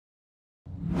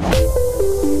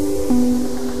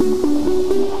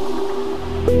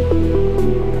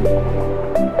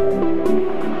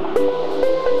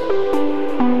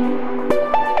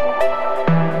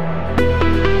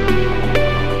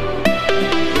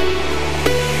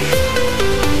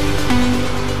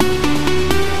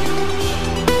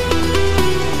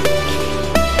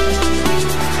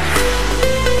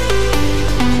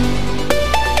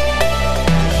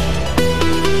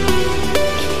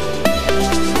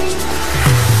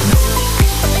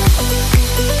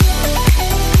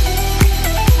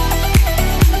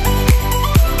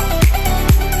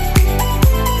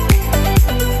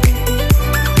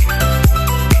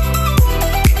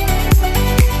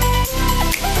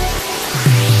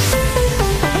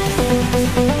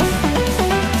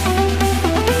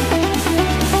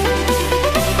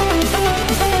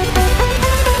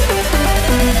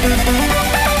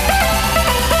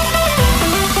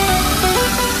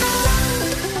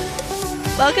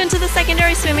Welcome to the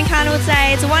secondary swimming carnival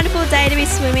today. It's a wonderful day to be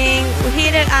swimming. We're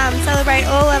here to celebrate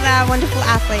all of our wonderful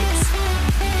athletes.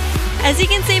 As you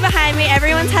can see behind me,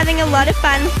 everyone's having a lot of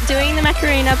fun doing the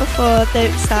Macarena before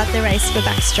they start the race for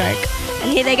backstroke.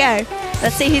 And here they go.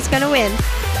 Let's see who's going to win.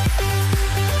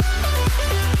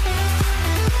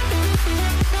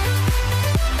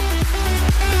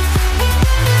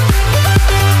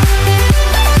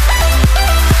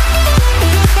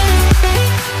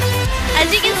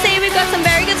 As you can see, we've got some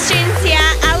very good students here.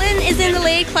 Alan is in the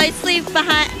lead, closely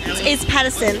behind is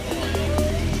Patterson.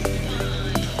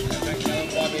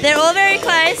 They're all very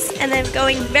close and they're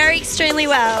going very extremely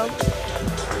well.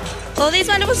 All these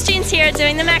wonderful students here are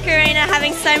doing the Macarena,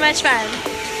 having so much fun.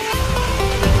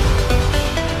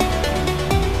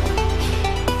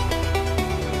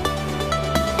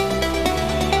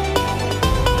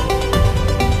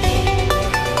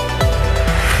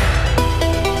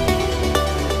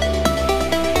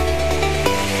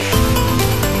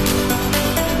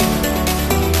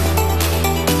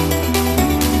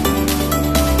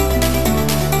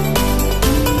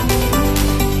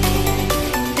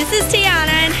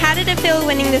 How did it feel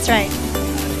winning this race?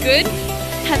 Good.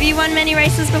 Have you won many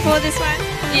races before this one?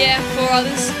 Yeah, 4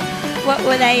 others. What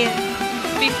were they in?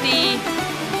 50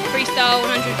 freestyle,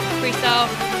 100 freestyle,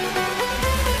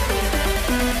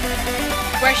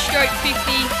 breaststroke 50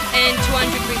 and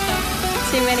 200 freestyle.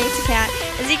 Too many to count.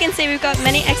 As you can see, we've got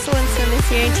many excellent swimmers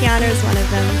here and Tiana is one of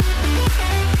them.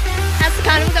 How's the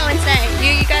carnival going today?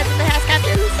 You guys are the house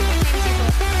captains?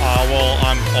 Well,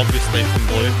 I'm obviously from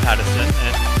Blue, Patterson,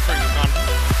 and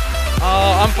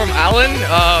I'm from Allen.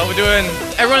 We're doing,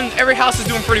 every house is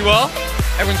doing pretty well.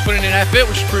 Everyone's putting in effort,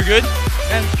 which is pretty good,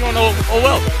 and it's going all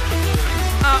well.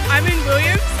 I'm in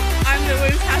Williams. I'm the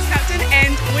Williams house captain,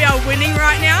 and we are winning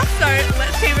right now, so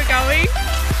let's keep it going.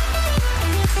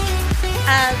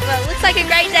 Well, it looks like a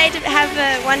great day to have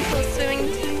a wonderful swimming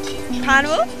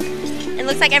carnival. It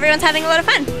looks like everyone's having a lot of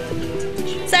fun.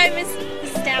 So,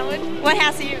 Mrs. Downwood, what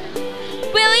house are you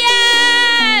in?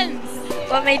 Williams!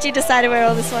 What made you decide to wear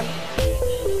all this one?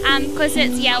 Because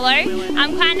it's yellow.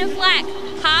 I'm kind of like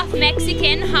half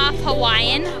Mexican, half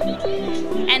Hawaiian.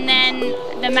 And then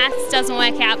the maths doesn't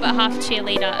work out, but half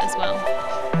cheerleader as well.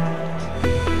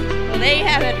 Well, there you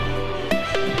have it.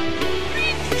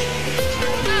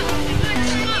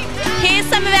 Here's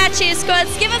some of our cheer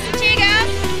squads. Give us a cheer, guys.